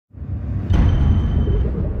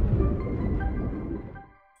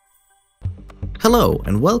Hello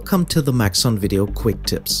and welcome to the Maxon video quick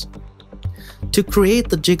tips. To create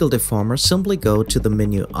the Jiggle Deformer, simply go to the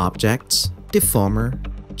menu Objects, Deformer,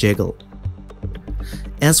 Jiggle.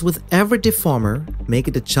 As with every deformer, make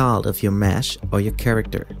it a child of your mesh or your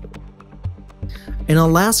character. In our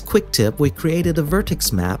last quick tip, we created a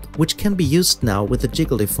vertex map which can be used now with the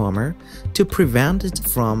Jiggle Deformer to prevent it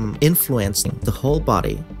from influencing the whole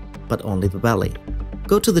body, but only the belly.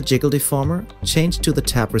 Go to the Jiggle Deformer, change to the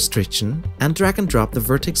tab Restriction, and drag and drop the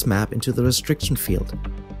vertex map into the restriction field.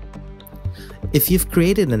 If you've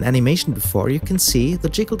created an animation before, you can see the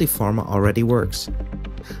Jiggle Deformer already works.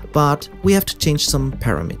 But we have to change some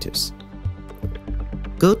parameters.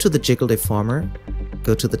 Go to the Jiggle Deformer,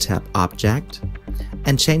 go to the tab Object,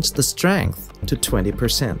 and change the strength to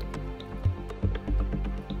 20%.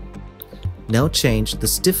 Now change the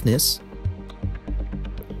stiffness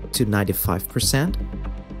to 95%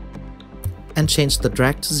 and change the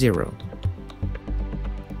drag to 0.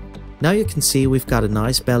 Now you can see we've got a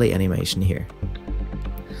nice belly animation here.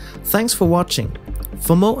 Thanks for watching.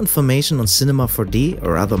 For more information on Cinema 4D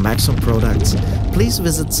or other Maxon products, please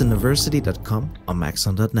visit cineversity.com or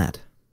maxon.net.